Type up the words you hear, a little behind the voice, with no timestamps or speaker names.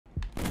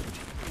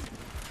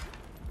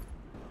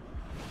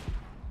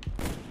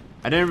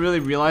I didn't really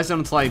realize it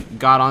until I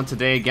got on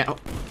today again. Oh.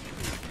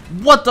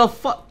 What the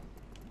fuck?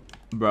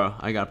 Bro,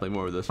 I gotta play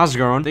more with this. How's it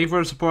going? Thank you for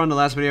the support on the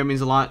last video. It means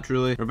a lot,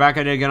 truly. We're back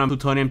at it again on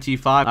Plutonium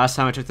T5. Last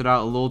time I checked it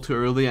out a little too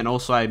early, and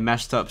also I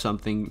messed up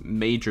something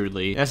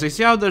majorly. Yeah, so you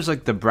see how there's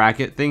like the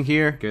bracket thing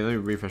here? Okay, let me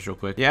refresh real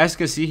quick. Yeah, as you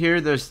can see here,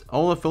 there's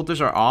all the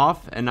filters are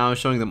off, and now it's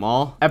showing them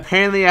all.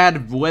 Apparently, I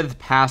had with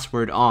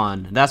password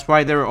on. That's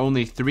why there were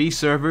only 3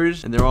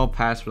 servers, and they're all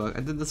password. I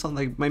did this on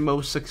like my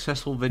most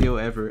successful video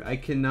ever. I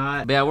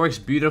cannot. But yeah, it works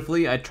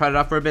beautifully. I tried it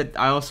out for a bit.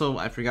 I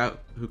forgot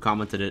who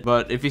commented it,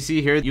 but if you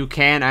see here, you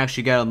can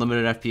actually get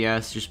unlimited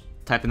FPS. Just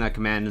type in that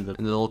command in the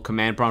little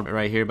command prompt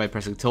right here by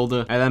pressing tilde,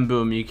 and then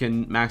boom, you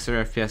can max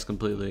your FPS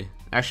completely.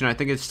 Actually, no, I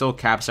think it still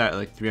caps at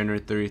like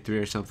 333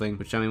 or something,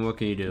 which I mean, what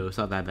can you do? It's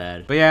not that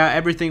bad. But yeah,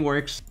 everything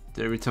works.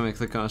 Every time I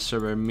click on a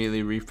server, I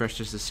immediately refresh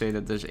just to say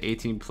that there's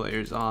 18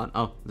 players on.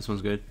 Oh, this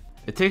one's good.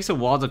 It takes a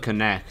while to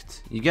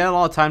connect. You get a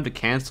lot of time to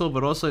cancel,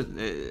 but also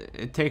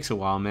it takes a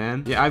while,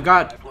 man. Yeah, I've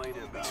got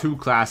 2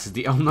 classes,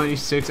 the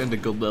𝙎𝙬𝙎𝙬𝙎 and the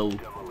𝙀𝙍.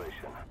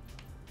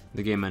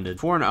 The game ended.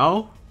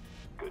 4-0?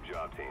 Good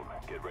job, team.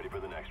 Get ready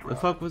for the next round. The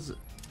fuck was it?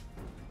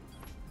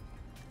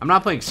 I'm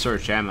not playing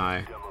Search, am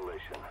I?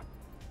 Demolition.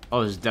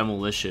 Oh, it's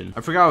Demolition.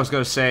 I forgot what I was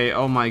gonna say.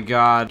 Oh my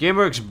god. Game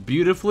works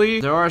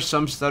beautifully. There are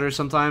some stutters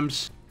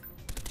sometimes.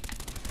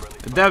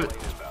 The dev...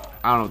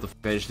 I don't know what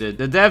the f I just did.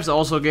 The devs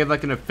also gave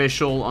like an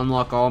official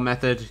unlock all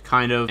method,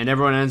 kind of, and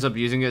everyone ends up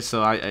using it,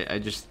 so I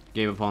just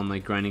gave up on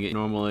like grinding it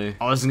normally.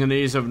 I wasn't gonna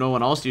use it if no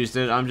one else used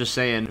it. I'm just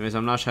saying, because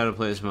I'm not sure how to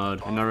play this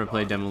mode. I never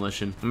played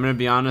Demolition. I'm gonna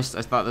be honest,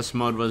 I thought this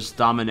mode was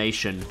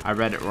Domination. I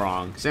read it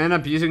wrong. So I ended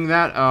up using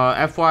that.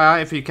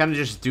 FYI, if you kind of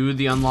just do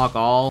the unlock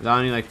all without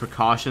any like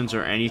precautions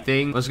or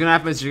anything, what's gonna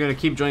happen is you're gonna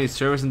keep joining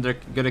servers and they're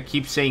gonna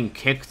keep saying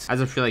kicked as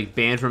if you're like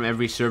banned from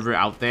every server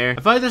out there.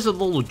 I feel like there's a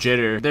little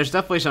jitter. There's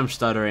definitely some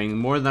stuttering,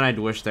 more than I'd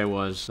wish there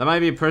was. That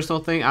might be a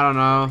personal thing, I don't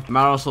know. It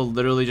might also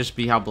literally just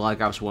be how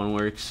Black Ops 1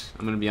 works.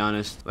 I'm gonna be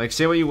honest. Like,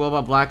 say what you will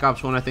about Black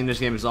Ops 1, I think this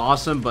game is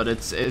awesome, but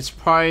it's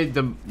probably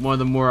one of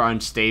the more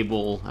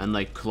unstable and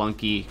like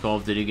clunky Call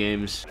of Duty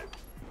games.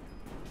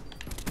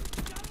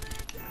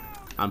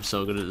 I'm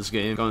so good at this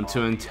game. Going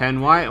 2 and 10.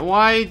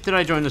 Why did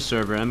I join the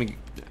server? I'm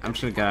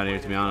just gonna get out of here,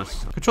 to be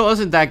honest. Control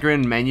isn't that great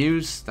in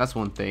menus. That's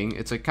one thing.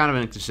 It's like kind of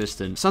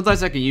inconsistent.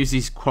 Sometimes I can use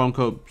these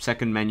quote-unquote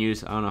second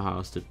menus. I don't know how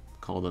else to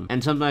call them.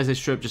 And sometimes this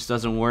strip just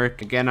doesn't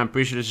work. Again, I'm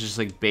pretty sure this is just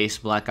like base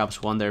Black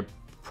Ops 1. They're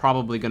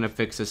probably gonna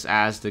fix this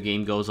as the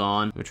game goes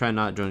on. We'll try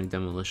not joining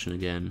Demolition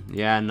again.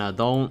 Yeah, no,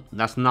 don't.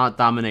 That's not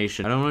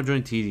Domination. I don't want to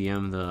join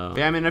TDM though. But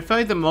yeah, I mean, I feel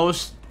like the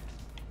most...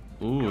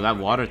 Ooh, that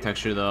water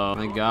texture though.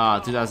 My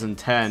god,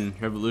 2010.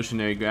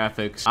 Revolutionary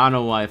graphics. I don't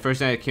know why. First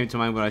thing that came to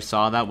mind when I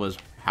saw that was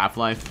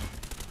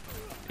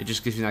Half-Life. It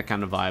just gives me that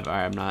kind of vibe.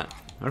 Alright, I'm not...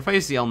 What if I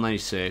use the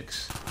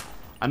𝙎𝙬𝙎𝘽𝙎𝘶?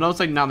 I know it's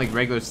like not like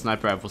regular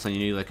sniper rifles and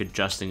you need like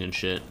adjusting and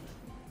shit.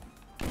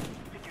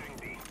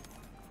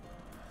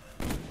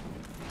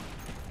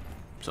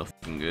 So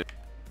fucking good.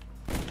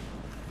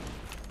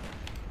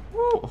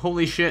 Woo,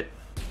 holy shit.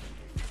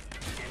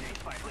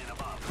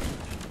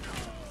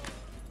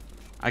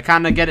 I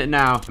kind of get it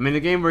now. I mean, the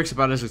game works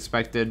about as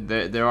expected.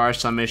 There are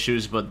some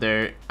issues, but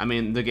it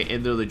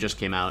literally just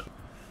came out.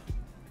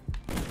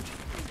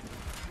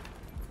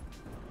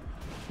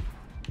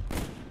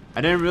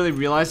 I didn't really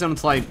realize it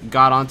until I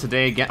got on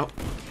today again. Oh.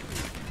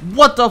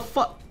 What the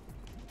fuck?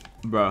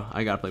 Bro,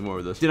 I gotta play more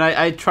with this.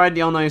 I tried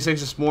the 𝙎𝙬𝙎𝘍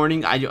this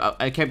morning.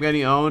 I kept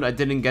getting owned. I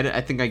didn't get it. I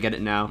think I get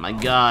it now. My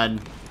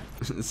god.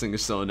 This thing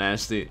is so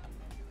nasty.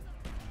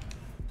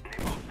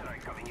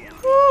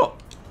 Woo!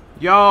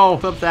 Yo,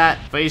 flip that.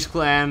 FaZe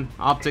Clan,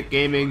 Optic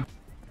Gaming.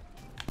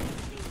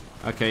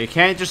 Okay, you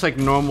can't just like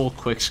normal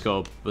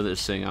quickscope with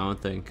this thing, I don't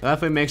think. That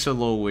definitely makes it a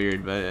little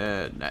weird, but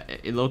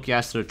it low-key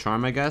adds to the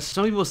charm, I guess.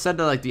 Some people said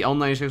that like the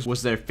𝙎𝙬𝙎𝘍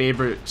was their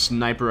favorite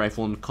sniper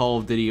rifle in Call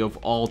of Duty of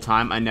all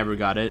time. I never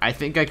got it. I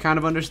think I kind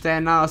of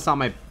understand now. It's not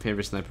my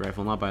favorite sniper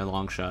rifle, not by a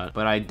long shot,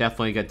 but I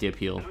definitely get the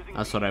appeal.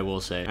 That's what I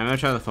will say. I'm gonna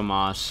try the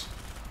FAMAS.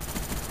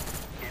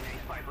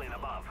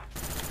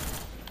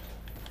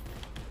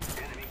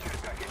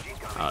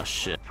 Oh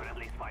shit.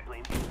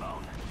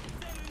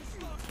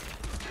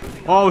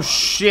 Oh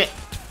shit.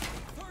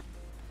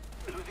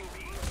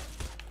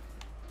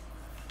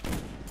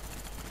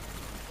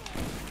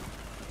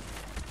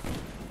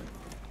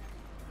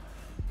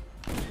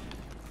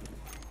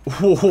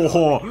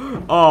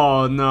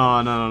 Oh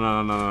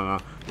no.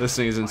 This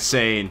thing is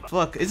insane.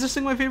 Fuck, is this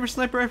thing my favorite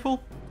sniper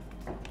rifle?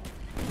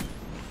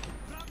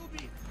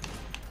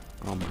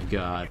 Oh my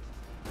god.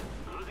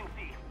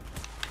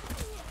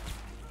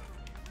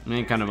 I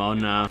ain't kind of own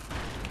now.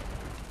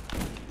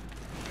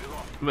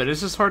 Wait,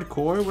 is this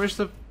hardcore? Where's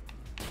the...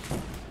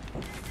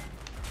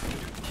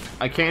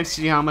 I can't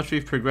see how much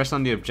we've progressed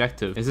on the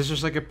objective. Is this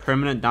just like a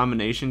permanent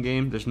domination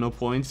game? There's no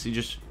points? You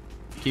just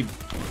keep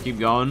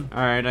going?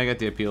 Alright, I got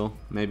the appeal.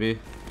 Maybe.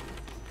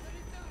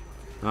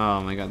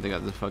 Oh my god, they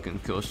got the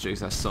fucking kill streaks.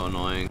 That's so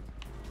annoying.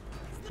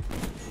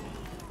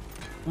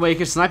 Wait, you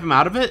can snipe him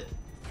out of it?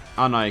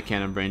 Oh no, you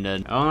can't. I'm brain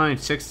dead.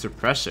 𝙎𝙬𝙎𝘍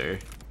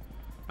suppressor.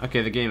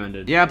 Okay, the game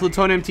ended. Yeah,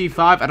 Plutonium T5,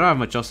 I don't have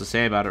much else to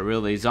say about it,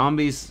 really.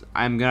 Zombies,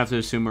 I'm gonna have to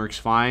assume works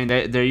fine.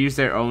 They use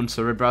their own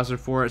server browser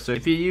for it, so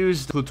if you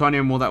use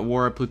Plutonium World at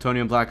War,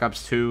 Plutonium Black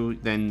Ops 2,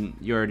 then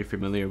you're already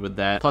familiar with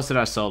that. Plus, it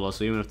has solo,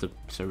 so even if the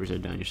servers are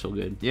down, you're still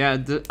good. Yeah,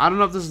 I don't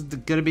know if this is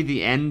gonna be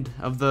the end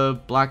of the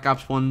Black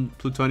Ops 1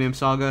 Plutonium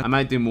saga. I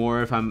might do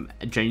more if I'm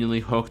genuinely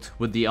hooked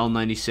with the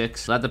L96.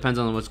 So that depends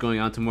on what's going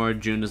on tomorrow.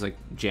 June is like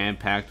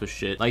jam-packed with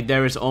shit. Like,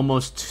 there is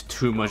almost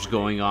too much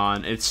going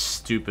on. It's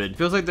stupid.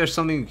 Feels like there's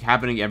something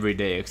happening every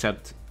day,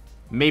 except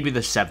maybe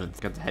the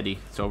 7th. Got the heady.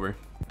 It's over.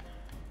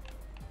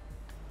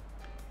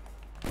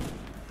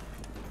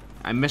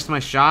 I missed my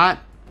shot.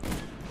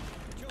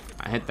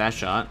 I hit that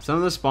shot. Some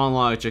of the spawn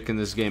logic in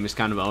this game is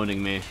kind of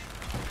owning me.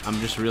 I'm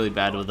just really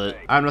bad with it.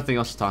 I have nothing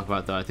else to talk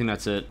about, though. I think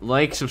that's it.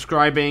 Like,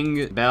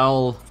 subscribing,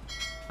 bell.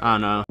 I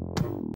don't know.